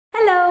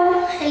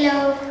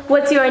Hello.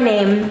 What's your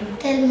name?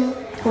 Telmo.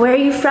 Where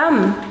are you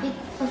from?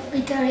 Of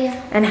Victoria.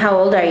 And how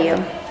old are you?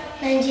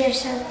 9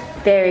 years old.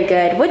 Very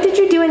good. What did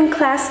you do in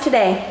class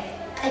today?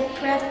 I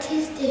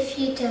practiced the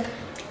future.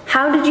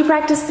 How did you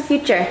practice the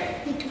future?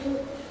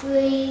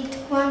 With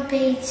one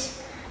page.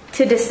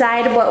 To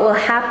decide what will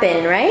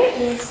happen, right?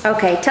 Yes.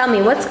 Okay, tell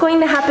me, what's going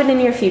to happen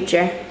in your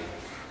future?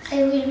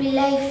 I will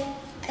live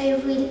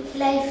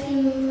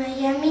in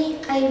Miami.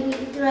 I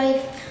will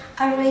drive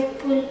a Red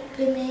Bull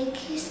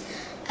BMX.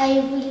 I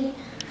will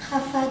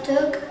have a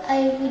dog.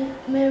 I will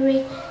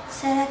marry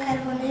Sarah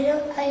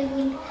Carbonero. I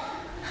will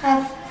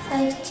have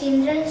 5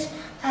 children.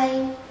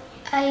 I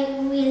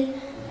will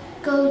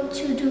go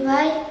to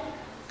Dubai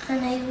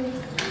and I will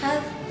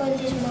have all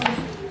this money.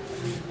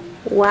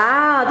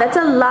 Wow, that's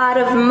a lot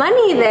of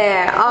money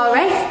there. All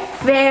right,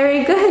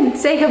 very good.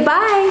 Say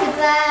goodbye.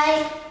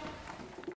 Goodbye.